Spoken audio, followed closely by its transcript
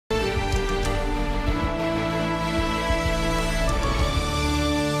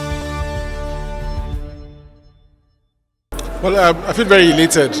Well, I feel very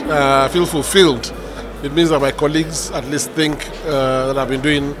elated. I feel fulfilled. It means that my colleagues at least think that I've been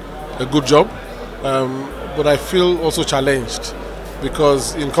doing a good job. But I feel also challenged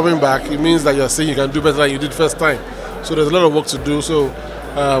because in coming back, it means that you're saying you can do better than you did first time. So there's a lot of work to do. So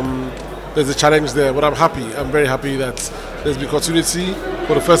there's a challenge there. But I'm happy. I'm very happy that there's been continuity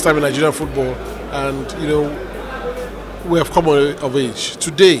for the first time in Nigerian football. And, we have come of age.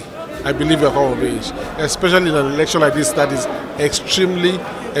 Today, I believe we have come of age, especially in an election like this that is extremely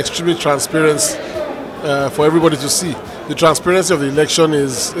transparent for everybody to see. The transparency of the election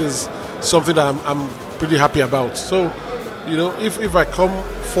is something that I'm pretty happy about. So, if I come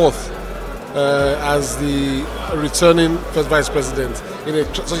forth as the returning first vice president in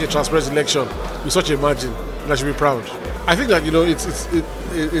such a transparent election with such a margin, I should be proud. I think that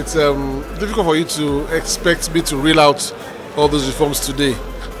it's difficult for you to expect me to reel out all those reforms today.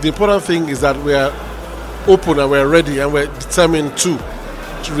 The important thing is that we are open and we're ready and we're determined to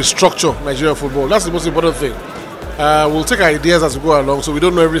restructure Nigerian football. That's the most important thing. We'll take ideas as we go along, so we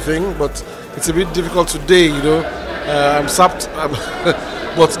don't know everything, but it's a bit difficult today, I'm sapped.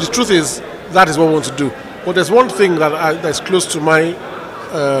 But the truth is, that is what we want to do. But there's one thing that's close to my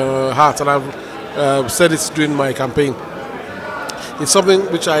heart, and I've said it during my campaign. It's something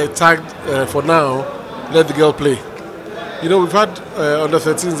which I tagged for now, let the girl play. We've had under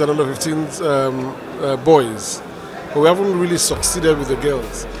 13s and under 15s boys, but we haven't really succeeded with the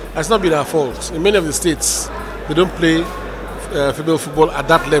girls. It's not been our fault. In many of the states, they don't play female football at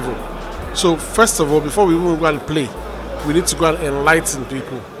that level. So first of all, before we even go and play, we need to go and enlighten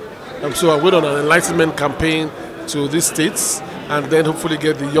people. So I'm going on an enlightenment campaign to these states and then hopefully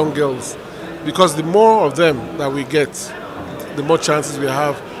get the young girls. Because the more of them that we get, the more chances we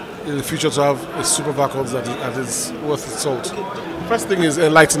have in the future to have a Super Falcons that is worth its salt. First thing is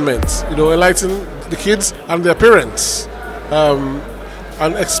enlightenment. Enlighten the kids and their parents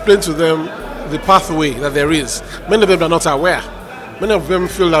and explain to them the pathway that there is. Many of them are not aware. Many of them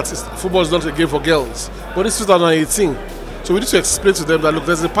feel that football is not a game for girls. But it's 2018. So we need to explain to them that, look,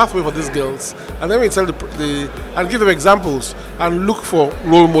 there's a pathway for these girls. And then we tell and give them examples and look for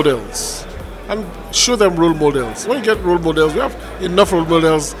role models. And show them role models. When you get role models, we have enough role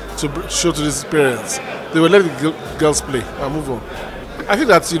models to show to these parents. They will let the girls play and move on. I think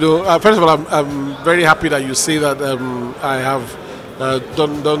that, first of all, I'm very happy that you say that I have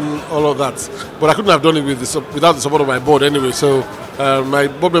done all of that. But I couldn't have done it without the support of my board anyway. So my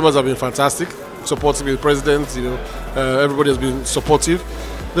board members have been fantastic, supporting the president. Everybody has been supportive.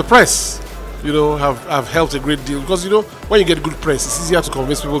 The press, have helped a great deal because when you get good press, it's easier to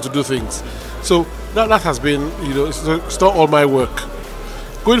convince people to do things. So that has been, it's not all my work.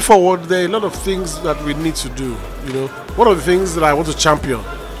 Going forward, there are a lot of things that we need to do. One of the things that I want to champion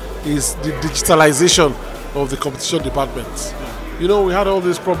is the digitalization of the competition department. We had all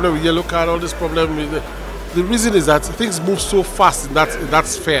this problem with yellow card, all this problem with the reason is that things move so fast in that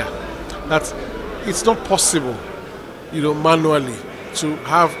sphere that it's not possible, manually to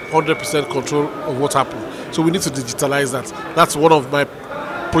have 100% control of what happened. So we need to digitalize that. That's one of my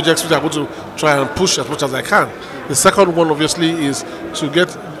projects which I'm going to try and push as much as I can. The second one, obviously, is to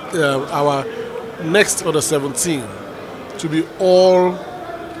get our next under 17 to be all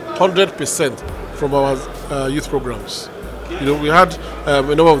 100% from our youth programs. We had a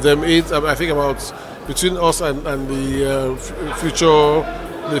number of them, 8, I think about between us and the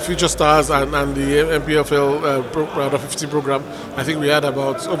future stars and the MPFL under 15 program. I think we had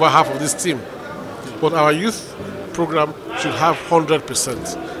about over half of this team. But our youth program should have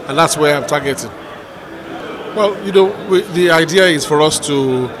 100%, and that's where I'm targeting. Well, the idea is for us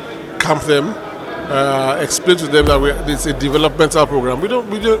to camp them, explain to them that it's a developmental program. We don't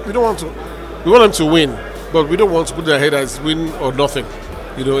want to. We want them to win, but we don't want to put their head as win or nothing.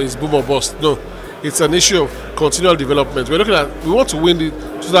 It's boom or bust. No, it's an issue of continual development. We want to win the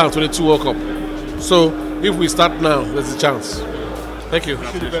 2022 World Cup. So if we start now, there's a chance. Thank you.